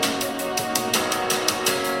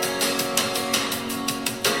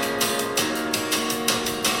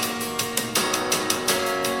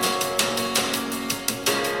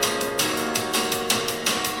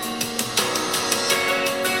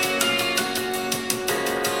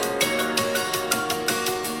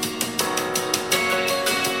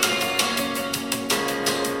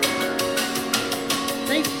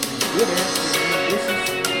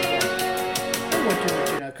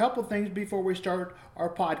couple things before we start our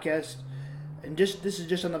podcast. And this is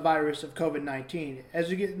just on the virus of COVID-19. As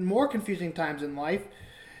we get in more confusing times in life,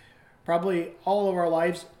 probably all of our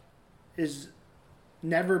lives is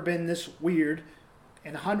never been this weird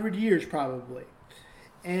in 100 years probably.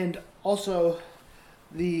 And also,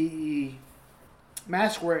 the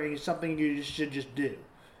mask wearing is something you should just do.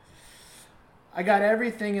 I got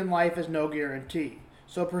everything in life is no guarantee,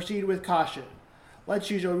 so proceed with caution.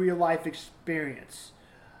 Let's use a real life experience.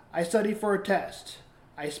 I studied for a test.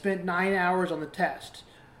 I spent 9 hours on the test.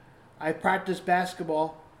 I practiced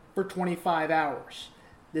basketball for 25 hours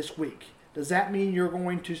this week. Does that mean you're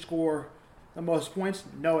going to score the most points?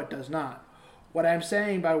 No, it does not. What I'm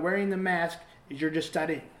saying by wearing the mask is you're just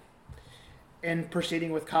studying and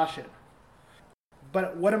proceeding with caution.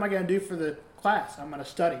 But what am I going to do for the class? I'm going to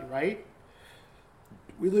study, right?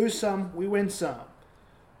 We lose some, we win some.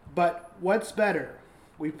 But what's better?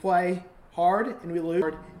 We play hard and we lose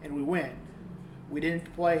hard and we win. We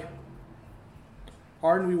didn't play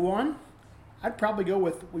hard and we won. I'd probably go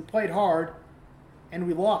with we played hard and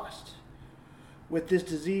we lost. With this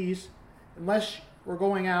disease, unless we're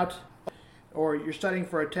going out or you're studying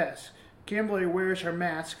for a test, Kimberly wears her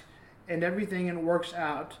mask and everything and works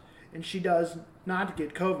out, and she does not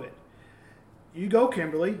get COVID. You go,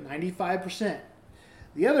 Kimberly, 95%.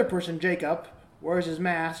 The other person, Jacob, wears his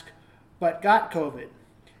mask but got COVID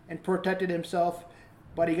and protected himself,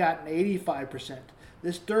 but he got an 85%.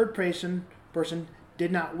 This third person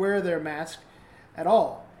did not wear their mask at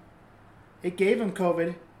all. It gave him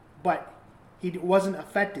COVID, but he wasn't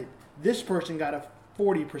affected. This person got a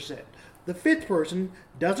 40%. The fifth person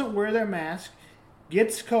doesn't wear their mask,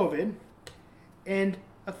 gets COVID, and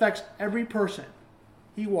affects every person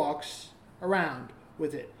he walks around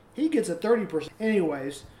with it. He gets a 30%.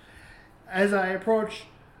 Anyways, as I approach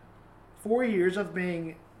 4 years of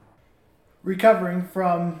being recovering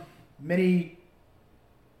from many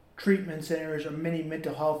treatment centers or many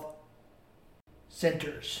mental health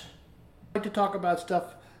centers, I'd like to talk about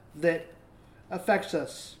stuff that affects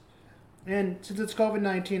us. And since it's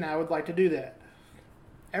COVID-19, I would like to do that.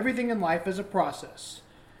 Everything in life is a process.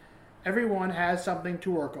 Everyone has something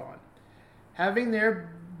to work on. Having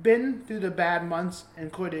there been through the bad months,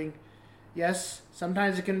 including, yes,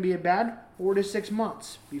 sometimes it can be a bad 4 to 6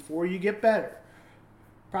 months before you get better.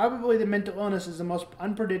 Probably the mental illness is the most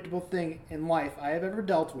unpredictable thing in life I have ever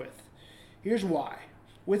dealt with. Here's why.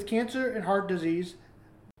 With cancer and heart disease,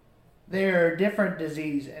 they are a different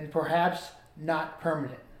disease and perhaps not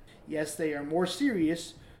permanent. Yes, they are more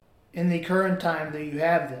serious in the current time that you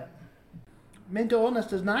have them. Mental illness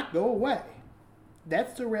does not go away.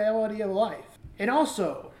 That's the reality of life. And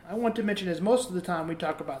also, I want to mention, as most of the time we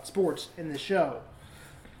talk about sports in the show.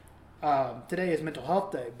 Today is Mental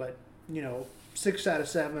Health Day, but 6 out of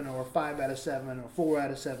 7 or 5 out of 7 or 4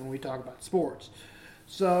 out of 7 we talk about sports.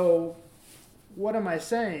 So, what am I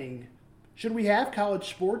saying? Should we have college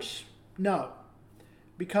sports? No.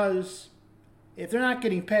 Because if they're not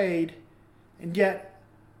getting paid, and yet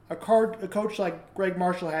a coach like Greg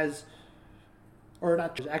Marshall has, or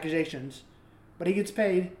not accusations, but he gets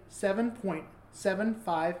paid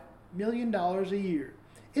 $7.75 million a year.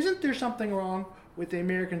 Isn't there something wrong with the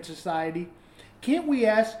American society? Can't we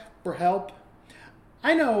ask for help?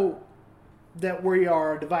 I know that we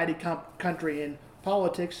are a divided country in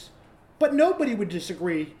politics, but nobody would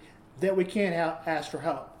disagree that we can't ask for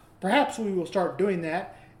help. Perhaps we will start doing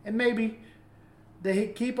that, and maybe they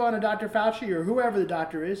keep on a Dr. Fauci or whoever the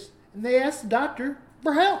doctor is, and they ask the doctor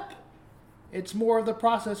for help. It's more of the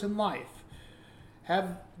process in life.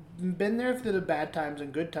 Have been there through the bad times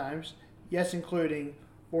and good times, yes, including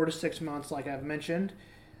 4 to 6 months like I've mentioned.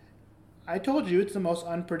 I told you it's the most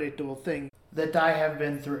unpredictable thing that I have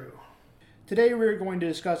been through. Today we're going to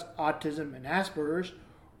discuss autism and Asperger's.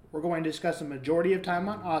 We're going to discuss the majority of time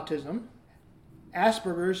on autism.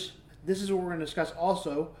 Asperger's, this is what we're going to discuss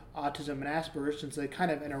also, autism and Asperger's, since they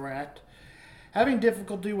kind of interact. Having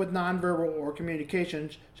difficulty with nonverbal or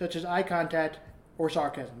communications, such as eye contact or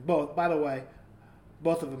sarcasm. Both, by the way,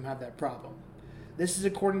 both of them have that problem. This is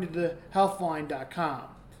according to the healthline.com.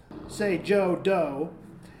 Say Joe Doe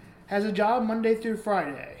has a job Monday through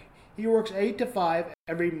Friday. He works 8 to 5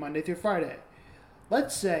 every Monday through Friday.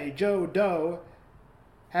 Let's say Joe Doe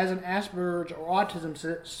has an Asperger's or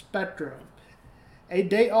autism spectrum. A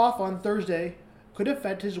day off on Thursday could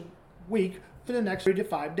affect his week for the next 3 to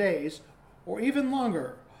 5 days, or even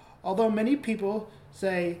longer. Although many people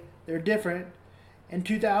say they're different, in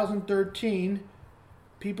 2013,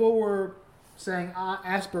 people were saying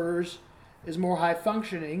Asperger's is more high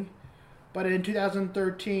functioning, but in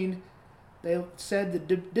 2013, they said the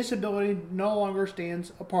disability no longer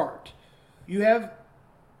stands apart. You have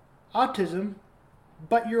autism,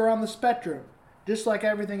 but you're on the spectrum. Just like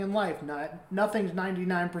everything in life, nothing's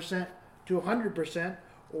 99% to 100%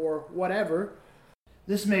 or whatever.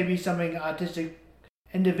 This may be something autistic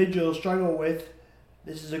individuals struggle with.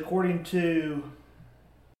 This is according to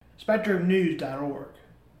SpectrumNews.org.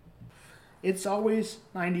 It's always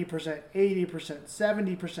 90%, 80%,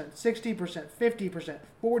 70%, 60%, 50%,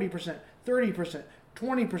 40%, 30%,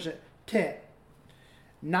 20%, 10%.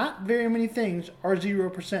 Not very many things are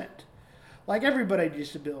 0%. Like everybody's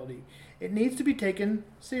disability, it needs to be taken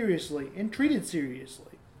seriously and treated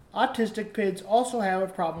seriously. Autistic kids also have a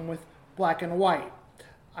problem with black and white.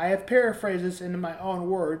 I have paraphrased this into my own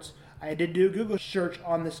words. I did do a Google search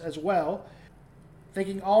on this as well.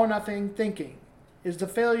 Thinking all or nothing thinking is the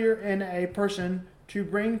failure in a person to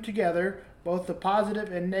bring together both the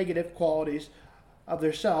positive and negative qualities of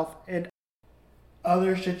their self and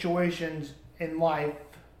other situations in life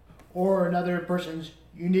or another person's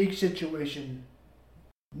unique situation.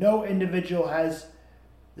 No individual has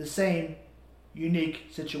the same unique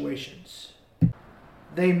situations.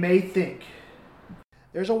 They may think.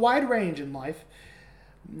 There's a wide range in life.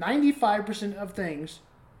 95% of things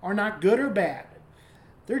are not good or bad.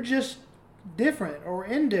 They're just different or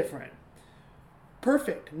indifferent.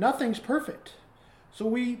 Perfect. Nothing's perfect. So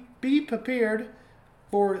we be prepared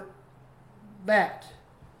for that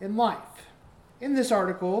in life. In this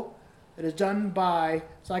article that is done by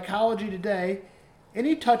Psychology Today,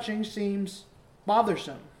 any touching seems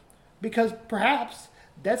bothersome because perhaps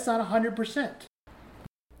that's not 100%.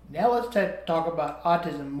 Now let's talk about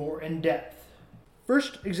autism more in depth.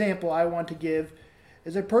 First example I want to give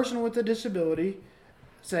is a person with a disability,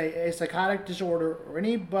 say a psychotic disorder or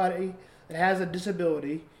anybody that has a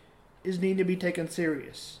disability, is need to be taken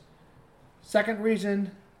serious. Second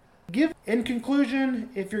reason, in conclusion,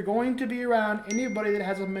 if you're going to be around anybody that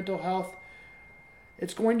has a mental health,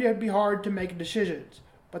 it's going to be hard to make decisions.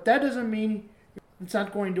 But that doesn't mean it's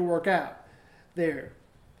not going to work out there.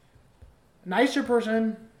 A nicer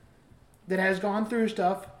person that has gone through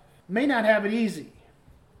stuff may not have it easy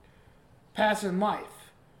passing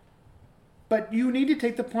life. But you need to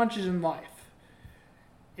take the punches in life.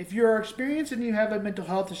 If you're experienced and you have a mental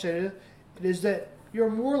health issue, it is that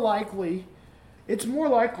it's more likely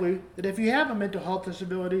that if you have a mental health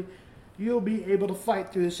disability, you'll be able to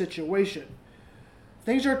fight through the situation.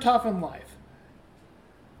 Things are tough in life.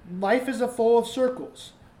 Life is full of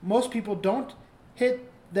circles. Most people don't hit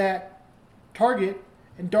that target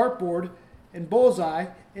and dartboard and bullseye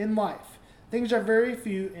in life. Things are very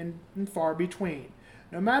few and far between.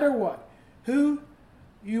 No matter what, who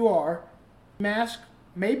you are, masks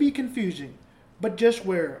may be confusing, but just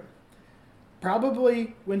wear them.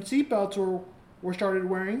 Probably when seatbelts were started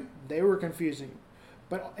wearing, they were confusing.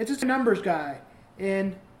 But it's just a numbers guy,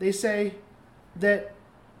 and they say that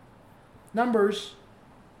numbers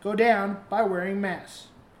go down by wearing masks.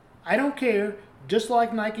 I don't care, just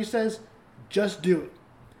like Nike says, just do it.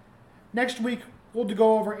 Next week, we'll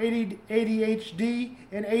go over ADHD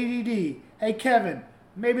and ADD. Hey, Kevin,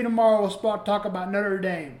 maybe tomorrow we'll talk about Notre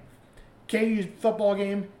Dame. KU's football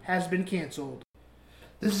game has been canceled.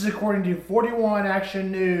 This is according to 41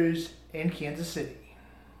 Action News in Kansas City.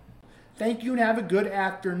 Thank you and have a good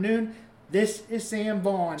afternoon. This is Sam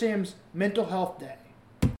Vaughn, Sam's Mental Health Day.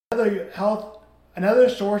 Another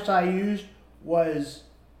source I used was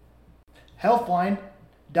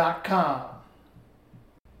Healthline.com.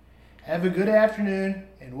 Have a good afternoon,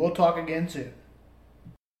 and we'll talk again soon.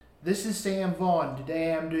 This is Sam Vaughn.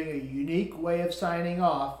 Today I'm doing a unique way of signing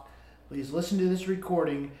off. Please listen to this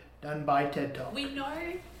recording done by TED Talk. We know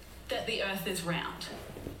that the Earth is round.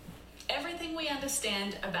 Everything we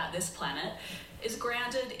understand about this planet is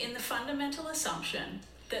grounded in the fundamental assumption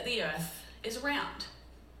that the Earth is round.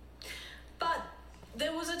 But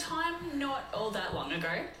there was a time not all that long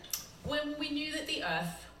ago when we knew that the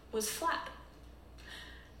Earth was flat.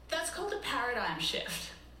 That's called a paradigm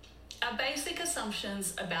shift. Our basic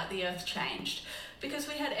assumptions about the Earth changed because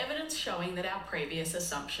we had evidence showing that our previous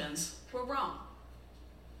assumptions were wrong.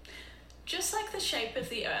 Just like the shape of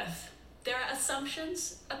the Earth, there are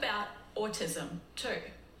assumptions about autism too.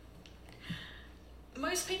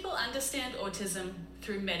 Most people understand autism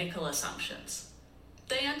through medical assumptions.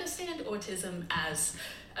 They understand autism as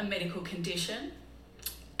a medical condition,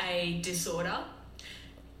 a disorder,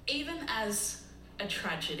 even as a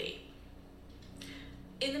tragedy.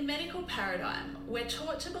 In the medical paradigm, we're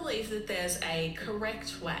taught to believe that there's a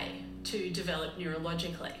correct way to develop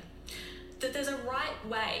neurologically, that there's a right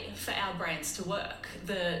way for our brains to work,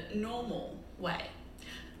 the normal way,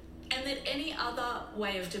 and that any other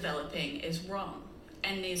way of developing is wrong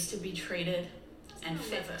and needs to be treated and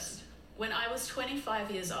fixed. when I was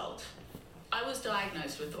 25 years old, I was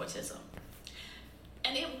diagnosed with autism.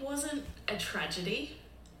 And it wasn't a tragedy.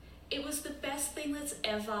 It was the best thing that's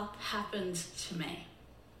ever happened to me.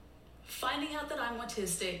 Finding out that I'm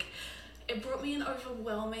autistic, it brought me an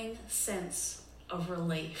overwhelming sense of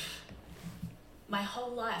relief. My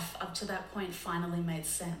whole life up to that point finally made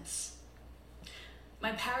sense.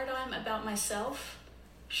 My paradigm about myself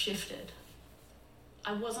shifted.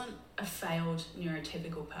 I wasn't a failed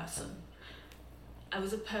neurotypical person. I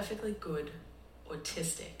was a perfectly good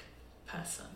autistic person.